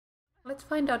Let's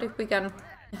find out if we can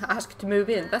ask to move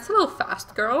in. That's a little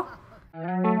fast, girl.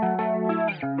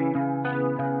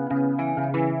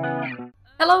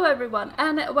 Hello everyone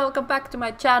and welcome back to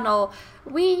my channel.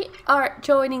 We are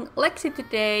joining Lexie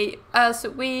today as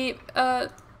we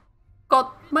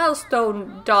got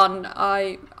milestone done.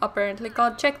 I apparently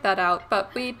can't check that out,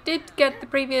 but we did get the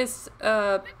previous 2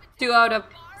 out of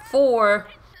 4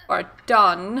 are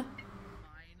done.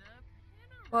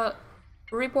 Well,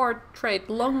 reward trait,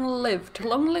 long lived.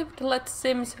 Long lived lets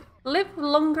Sims live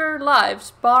longer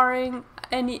lives barring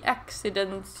any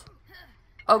accidents.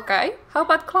 Okay, how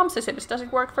about clumsy Sims? Does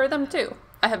it work for them too?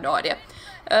 I have no idea.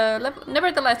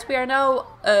 Nevertheless, we are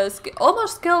now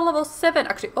almost skill level 7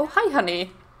 actually. Oh, hi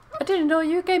honey. I didn't know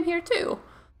you came here too.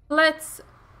 Let's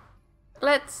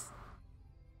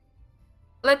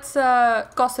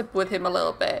gossip with him a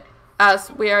little bit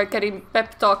as we are getting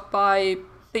pep talked by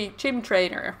the gym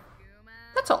trainer.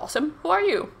 That's awesome. Who are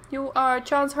you? You are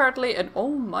Chance Hartley and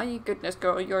oh my goodness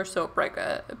girl, you're so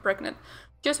pregnant.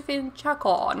 Josephine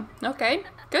Chacon. Okay,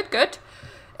 good.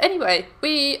 Anyway,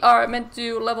 we are meant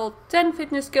to level 10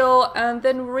 fitness skill and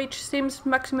then reach Sims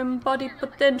maximum body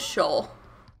potential.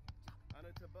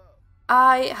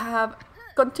 I have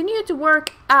continued to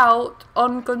work out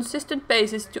on consistent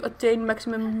basis to attain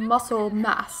maximum muscle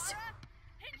mass.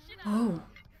 Oh,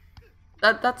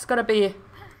 that's gonna be...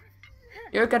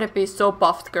 You're gonna be so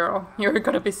buffed, girl. You're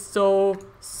gonna be so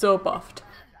buffed.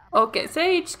 Okay,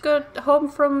 Sage got home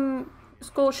from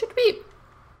school. Should we...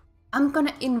 I'm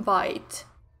gonna invite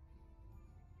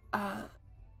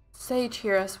Sage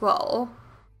here as well.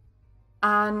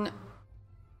 And...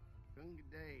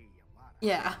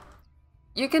 yeah.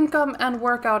 You can come and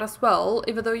work out as well,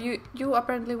 even though you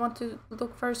apparently want to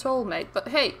look for a soulmate. But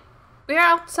hey, we're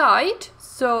outside,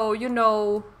 so you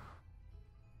know...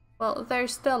 Well,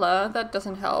 there's Stella. That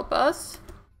doesn't help us.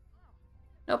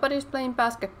 Nobody's playing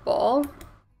basketball.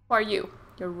 Who are you?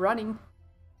 You're running.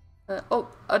 Oh,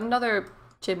 another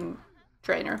gym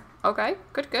trainer. Okay,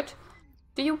 good.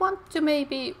 Do you want to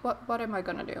maybe... What am I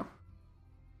gonna do?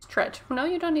 Stretch. No,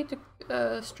 you don't need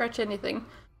to stretch anything.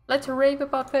 Let's rave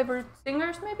about favorite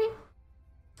singers, maybe?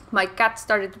 My cat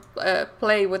started to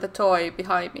play with a toy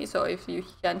behind me, so if you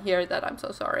can hear that, I'm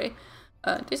so sorry.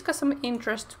 Discuss some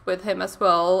interest with him as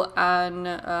well, and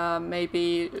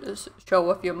maybe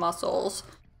show off your muscles.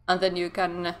 And then you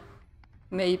can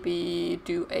maybe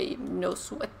do a no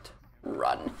sweat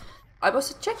run. I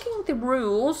was checking the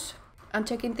rules and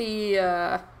checking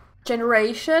the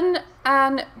generation,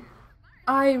 and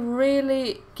I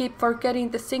really keep forgetting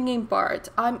the singing part.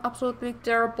 I'm absolutely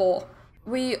terrible.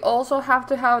 We also have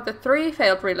to have the 3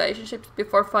 failed relationships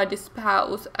before finding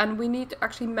spouse, and we need to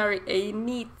actually marry a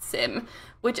neat sim,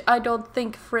 which I don't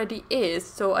think Freddy is.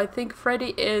 So I think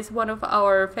Freddy is one of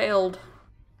our failed...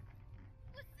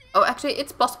 Oh, actually,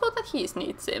 it's possible that he is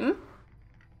neat sim.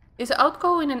 He's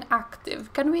outgoing and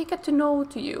active. Can we get to know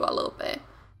you a little bit?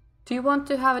 Do you want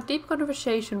to have a deep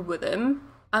conversation with him?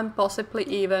 And possibly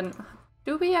even...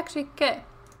 Do we actually get...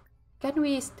 Can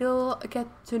we still get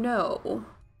to know?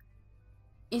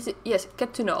 Is it... Yes,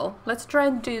 get to know. Let's try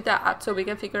and do that so we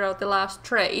can figure out the last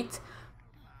trait.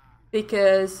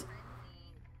 Because...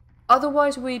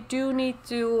 Otherwise we do need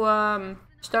to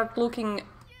start looking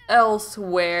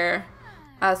elsewhere.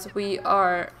 As we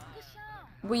are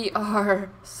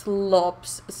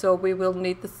slobs, so we will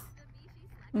need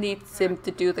Sim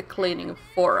to do the cleaning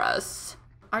for us.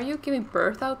 Are you giving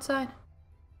birth outside?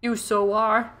 You so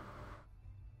are.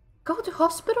 Go to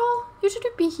hospital? You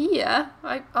shouldn't be here.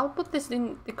 I'll put this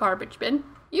in the garbage bin.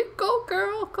 You go,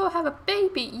 girl. Go have a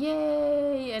baby.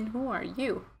 Yay. And who are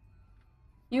you?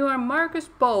 You are Marcus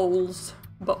Bowles.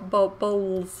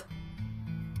 Bowles.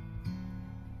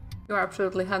 You are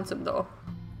absolutely handsome, though.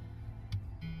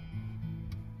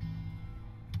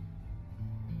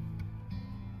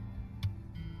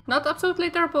 Not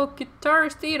absolutely terrible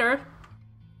guitarist either.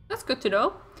 That's good to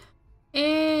know.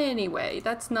 Anyway,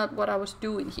 that's not what I was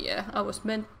doing here. I was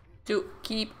meant to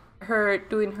keep her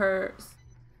doing her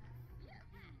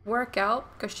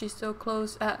workout because she's so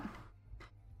close at...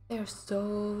 They're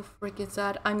so freaking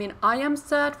sad. I mean, I am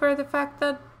sad for the fact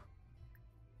that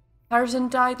Harrison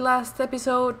died last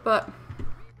episode, but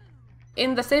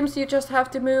in The Sims you just have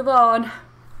to move on.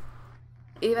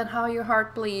 Even how your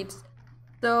heart bleeds.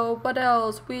 So, what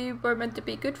else? We were meant to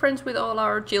be good friends with all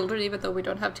our children, even though we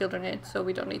don't have children yet, so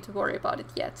we don't need to worry about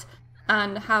it yet.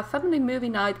 And have family movie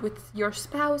night with your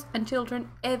spouse and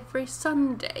children every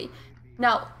Sunday.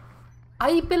 Now,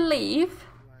 I believe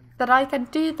that I can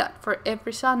do that for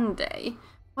every Sunday.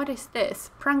 What is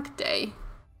this? Prank day.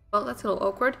 Well, that's a little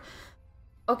awkward.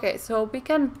 Okay, so we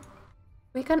can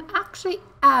actually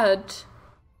add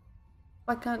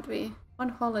Why can't we? One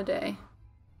holiday.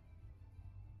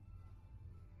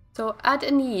 So add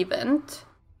an event.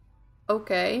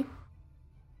 Okay.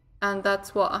 And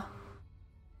that's what?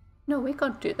 No, we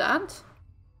can't do that.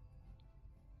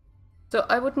 So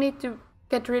I would need to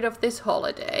get rid of this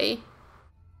holiday.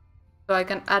 So I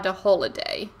can add a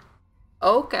holiday.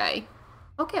 Okay.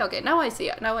 Okay, now I see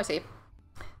it. Now I see.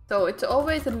 So it's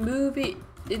always a movie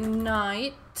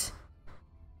night,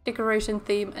 decoration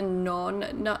theme, and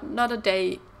not a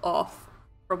day off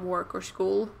from work or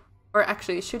school. Or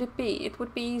actually, should it be? It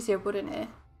would be easier, wouldn't it?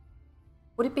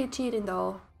 Would it be cheating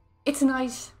though? It's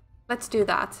nice. Let's do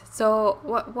that. So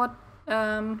what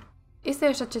is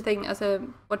there such a thing as a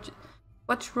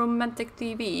watch romantic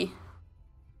TV?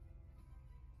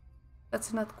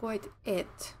 That's not quite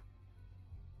it.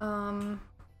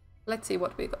 Let's see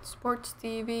what we got. Sports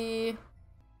TV.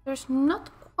 There's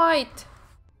not quite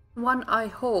one I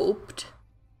hoped.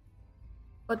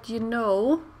 But you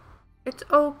know, it's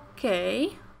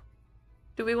okay.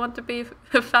 Do we want to be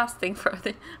fasting for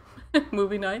the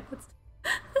movie night?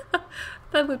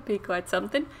 That would be quite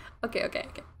something. Okay.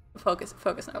 Focus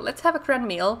now. Let's have a grand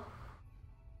meal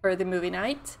for the movie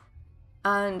night.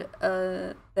 And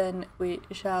then we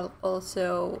shall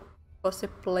also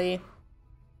possibly...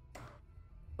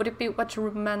 Would it be watch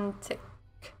romantic?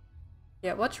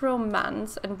 Yeah, watch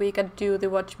romance, and we can do the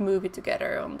watch movie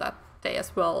together on that day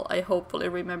as well. I hopefully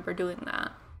remember doing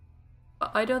that.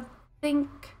 But I don't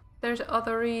think there's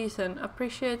other reason.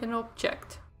 Appreciate an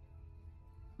object.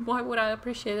 Why would I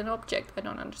appreciate an object? I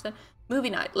don't understand. Movie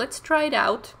night. Let's try it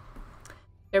out.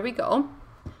 There we go.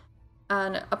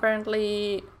 And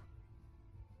apparently...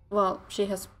 Well, she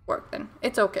has work then.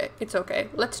 It's okay. It's okay.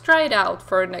 Let's try it out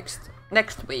for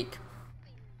next week.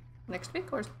 Next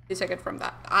week or the second from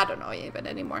that? I don't know even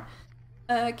anymore.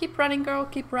 Keep running, girl.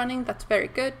 Keep running. That's very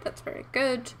good. That's very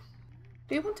good.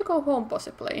 Do you want to go home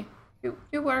possibly?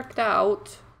 You worked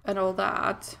out and all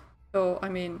that. So, I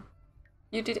mean,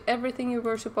 you did everything you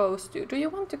were supposed to. Do you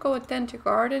want to go attend your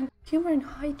garden? Humor and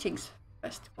Hijinks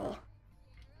Festival.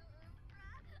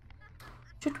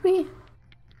 Should we?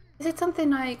 Is it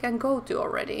something I can go to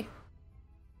already?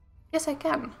 Yes, I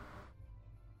can.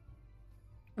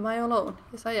 Am I alone?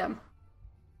 Yes, I am.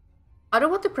 I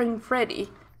don't want to bring Freddy,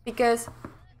 because...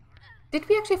 Did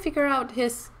we actually figure out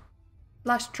his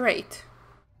last trait?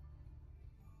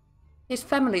 He's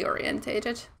family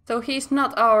orientated, so he's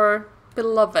not our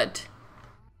beloved.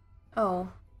 Oh.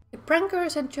 The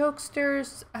prankers and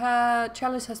jokesters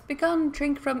challenge has begun.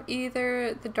 Drink from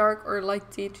either the dark or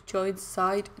light tea to join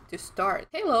side to start.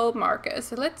 Hello,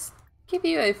 Marcus. Let's give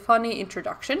you a funny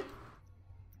introduction.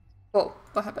 Whoa,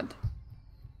 what happened?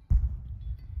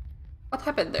 What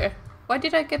happened there? Why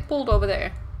did I get pulled over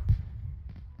there?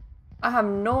 I have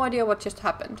no idea what just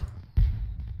happened.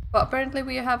 But apparently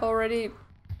we have already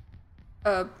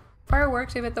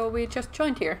fireworks even though we just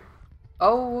joined here.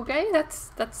 Oh, okay,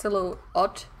 that's a little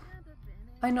odd.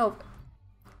 I know.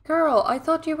 Girl, I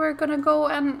thought you were gonna go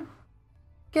and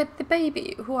get the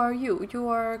baby. Who are you? You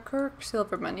are Kirk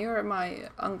Silverman. You're my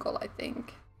uncle, I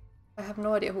think. I have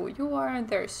no idea who you are. And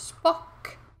there's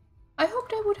Spock. I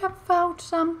hoped I would have found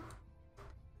some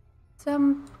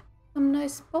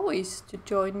nice boys to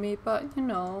join me, but you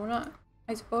know,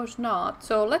 I suppose not.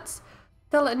 So let's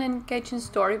tell an engaging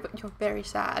story, but you're very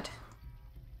sad.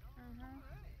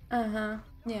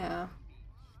 Yeah.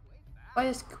 Buy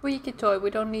a squeaky toy, we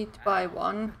don't need to buy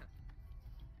one.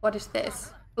 What is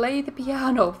this? Play the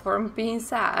piano for being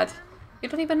sad. You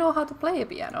don't even know how to play a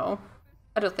piano.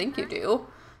 I don't think you do.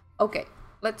 Okay,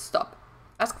 let's stop.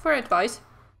 Ask for advice.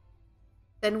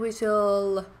 Then we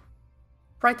shall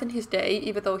brighten his day,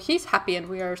 even though he's happy and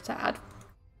we are sad.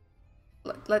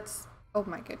 Let's... Oh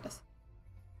my goodness.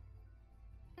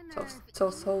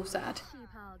 So sad.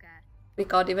 We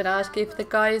can't even ask if the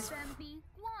guy's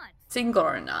single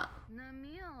or not.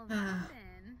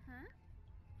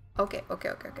 Okay.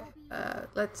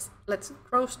 Let's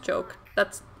gross joke.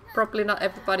 That's probably not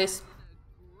everybody's.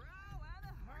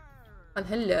 And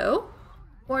hello?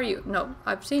 Who are you? No,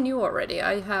 I've seen you already.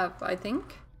 I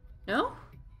think. No?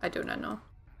 I do not know.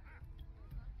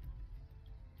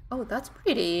 Oh, that's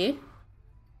pretty.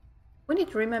 We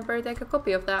need to remember to take a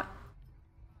copy of that.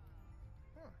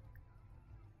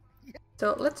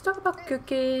 So let's talk about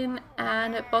cooking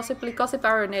and possibly gossip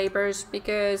our neighbors,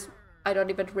 because I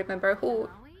don't even remember who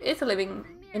is living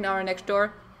in our next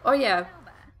door. Oh yeah,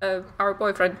 our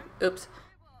boyfriend. Oops.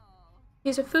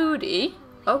 He's a foodie.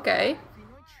 Okay.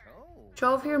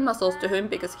 Show off your muscles to him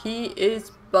because he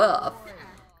is buff.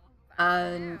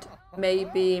 And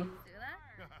maybe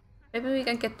we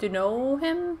can get to know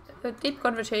him. A deep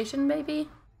conversation maybe.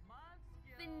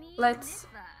 Let's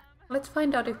Let's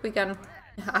find out if we can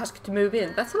ask to move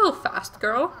in. That's a little fast,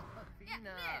 girl.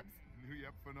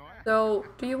 So,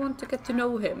 do you want to get to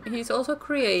know him? He's also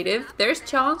creative. There's a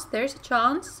chance. There's a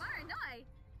chance.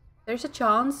 There's a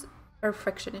chance.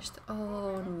 Perfectionist.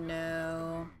 Oh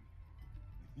no.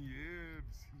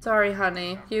 Sorry,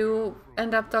 honey. You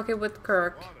end up talking with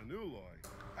Kirk.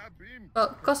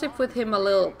 Well, gossip with him a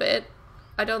little bit.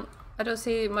 I don't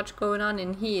see much going on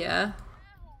in here.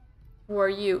 Who are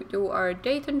you? You are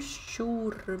Dayton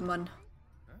Schurman.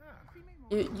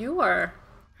 You are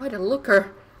quite a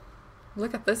looker.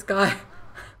 Look at this guy.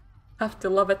 Have to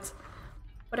love it.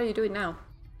 What are you doing now?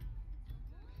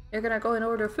 You're gonna go and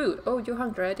order food. Oh, you're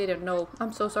hungry. I didn't know.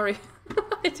 I'm so sorry.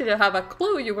 I didn't have a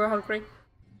clue you were hungry.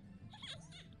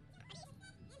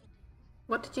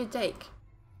 What did you take?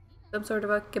 Some sort of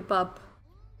a kebab.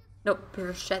 No,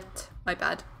 bruschetta. My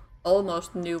bad.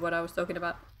 Almost knew what I was talking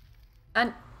about.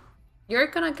 And you're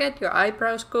gonna get your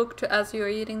eyebrows cooked as you're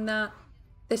eating that.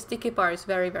 The sticky bar is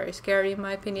very, very scary in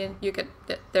my opinion. You can...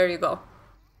 there you go.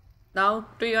 Now,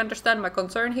 do you understand my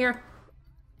concern here?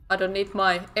 I don't need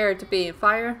my air to be in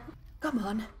fire. Come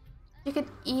on. You can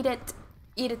eat it.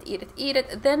 Eat it, eat it, eat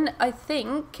it. Then I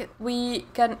think we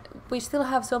still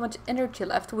have so much energy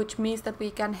left, which means that we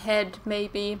can head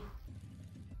maybe...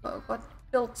 what?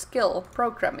 Build skill,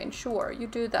 programming, sure, you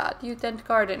do that. You tend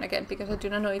garden again, because I do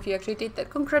not know if you actually did that.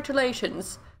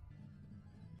 Congratulations!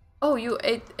 Oh, you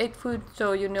ate food,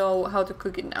 so you know how to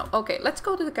cook it now. Okay, let's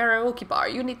go to the karaoke bar.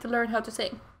 You need to learn how to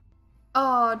sing.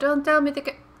 Oh, don't tell me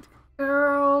the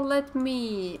girl, let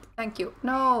me. Thank you.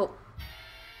 No.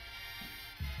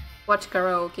 Watch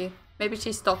karaoke. Maybe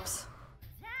she stops.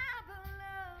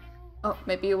 Oh,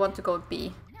 maybe you want to go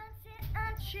B.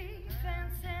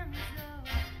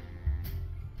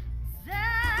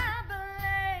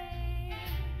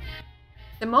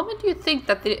 The moment you think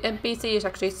that the NPC is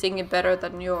actually singing better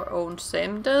than your own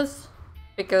sim does,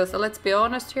 because let's be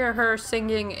honest here, her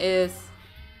singing is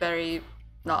very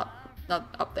not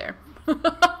up there.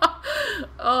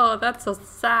 Oh, that's so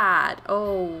sad.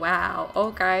 Oh wow.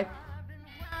 Okay.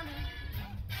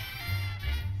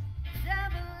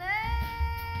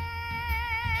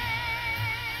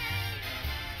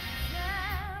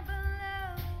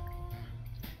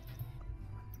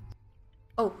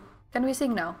 Oh, can we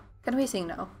sing now? Can we sing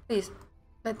now? Please.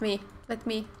 Let me.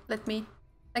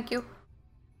 Thank you.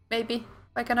 Maybe.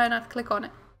 Why can I not click on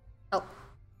it? Help.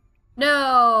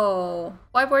 No!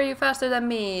 Why were you faster than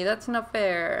me? That's not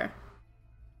fair.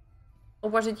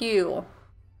 Or was it you?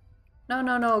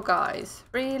 No, guys.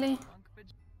 Really?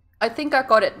 I think I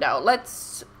got it now.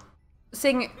 Let's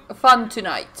sing Fun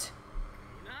Tonight.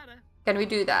 Can we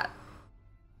do that?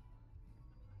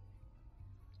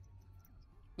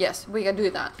 Yes, we can do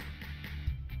that.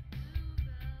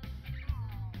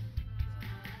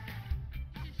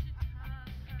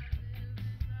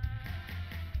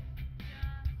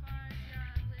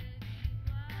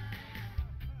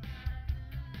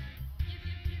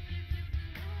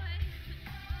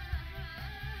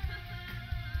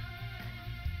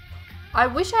 I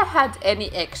wish I had any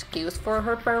excuse for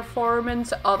her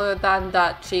performance other than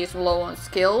that she's low on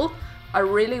skill. I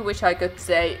really wish I could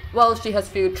say, well, she has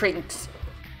few drinks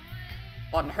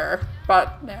on her,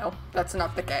 but no, that's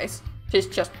not the case. She's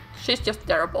just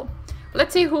terrible.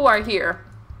 Let's see who are here.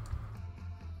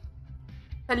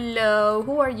 Hello,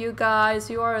 who are you guys?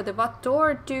 You are the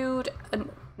Vator dude.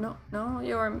 No,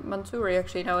 you're Mansuri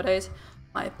actually nowadays.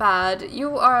 My bad.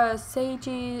 You are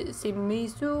Seiji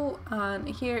Shimizu, and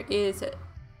here is...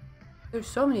 There's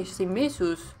so many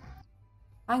Shimizus.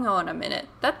 Hang on a minute.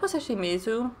 That was a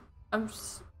Shimizu. I'm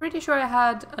pretty sure I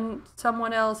had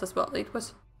someone else as well. It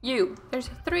was you. There's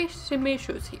 3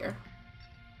 Shimizus here.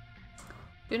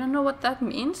 Do not know what that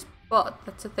means, but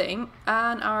that's a thing.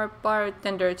 And our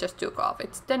bartender just took off.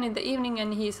 It's 10 in the evening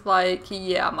and he's like,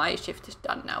 yeah, my shift is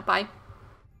done now. Bye.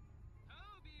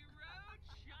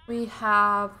 We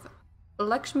have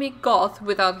Lakshmi Goth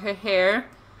without her hair.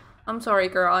 I'm sorry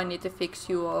girl, I need to fix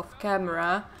you off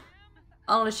camera.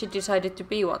 Unless she decided to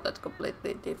be one that's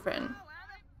completely different.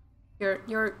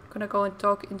 You're gonna go and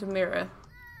talk into mirror.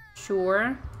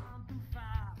 Sure.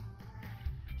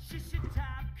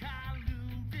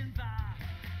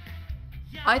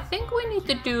 I think we need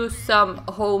to do some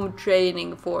home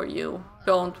training for you,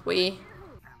 don't we?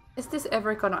 Is this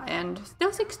ever gonna end?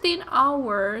 Still 16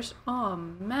 hours. Oh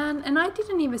man, and I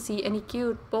didn't even see any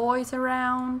cute boys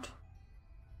around.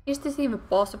 Is this even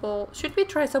possible? Should we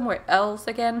try somewhere else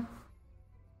again?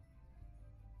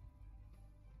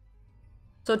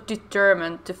 So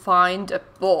determined to find a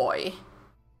boy.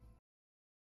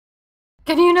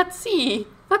 Can you not see?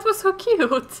 That was so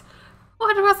cute.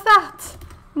 What was that?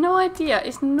 no idea.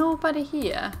 Is nobody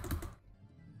here?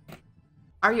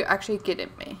 Are you actually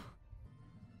kidding me?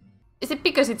 Is it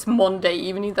because it's Monday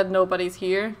evening that nobody's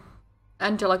here?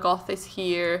 Angela Goth is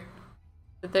here.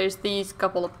 There's these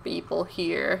couple of people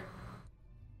here.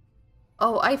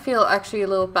 Oh, I feel actually a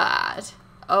little bad.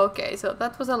 Okay, so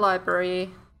that was a library,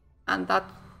 and that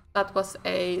was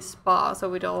a spa, so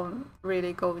we don't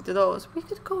really go into those. We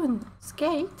could go and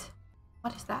skate.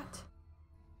 What is that?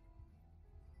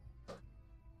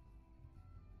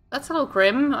 That's a little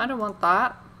grim. I don't want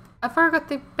that. I forgot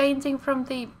the painting from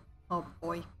the... Oh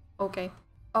boy. Okay.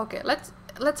 Okay,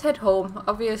 let's head home.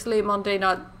 Obviously Monday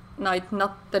night,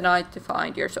 not the night to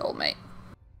find your soulmate.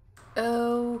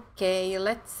 Okay,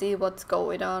 let's see what's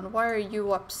going on. Why are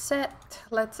you upset?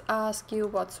 Let's ask you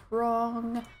what's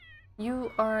wrong.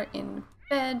 You are in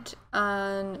bed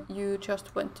and you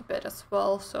just went to bed as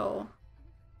well, so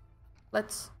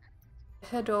let's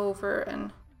head over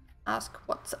and ask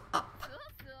what's up.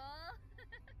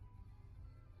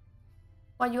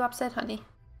 Why are you upset, honey?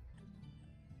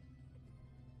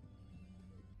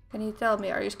 Can you tell me,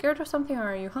 are you scared of something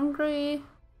or are you hungry?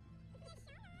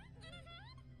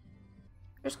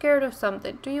 You're scared of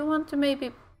something. Do you want to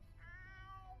maybe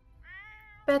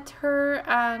pet her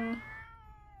and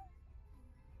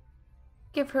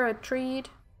give her a treat?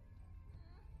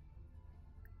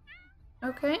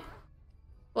 Okay.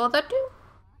 Will that do?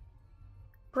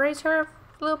 Raise her a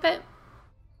little bit.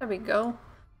 There we go.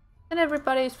 And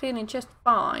everybody is feeling just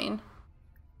fine.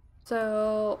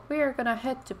 So we are gonna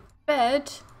head to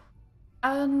bed.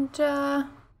 And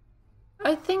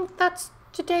I think that's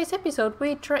today's episode.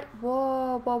 We try.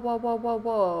 Whoa, whoa, whoa, whoa, whoa,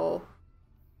 whoa!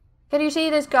 Can you see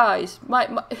this, guys? My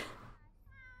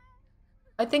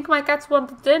I think my cats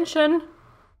want attention.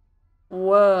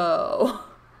 Whoa!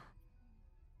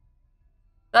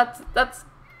 That's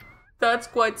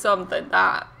quite something.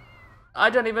 That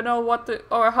I don't even know what to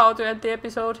or how to end the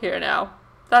episode here now.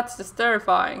 That's just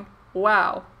terrifying.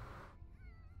 Wow.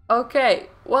 Okay,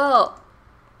 well.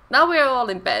 Now we are all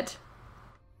in bed.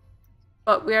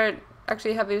 But we are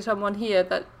actually having someone here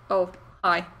that... Oh,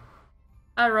 hi.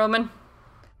 Hi, Roman.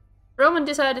 Roman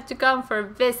decided to come for a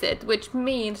visit, which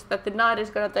means that the night is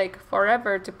gonna take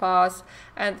forever to pass.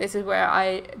 And this is where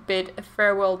I bid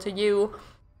farewell to you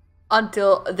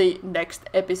until the next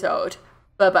episode.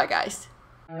 Bye-bye, guys.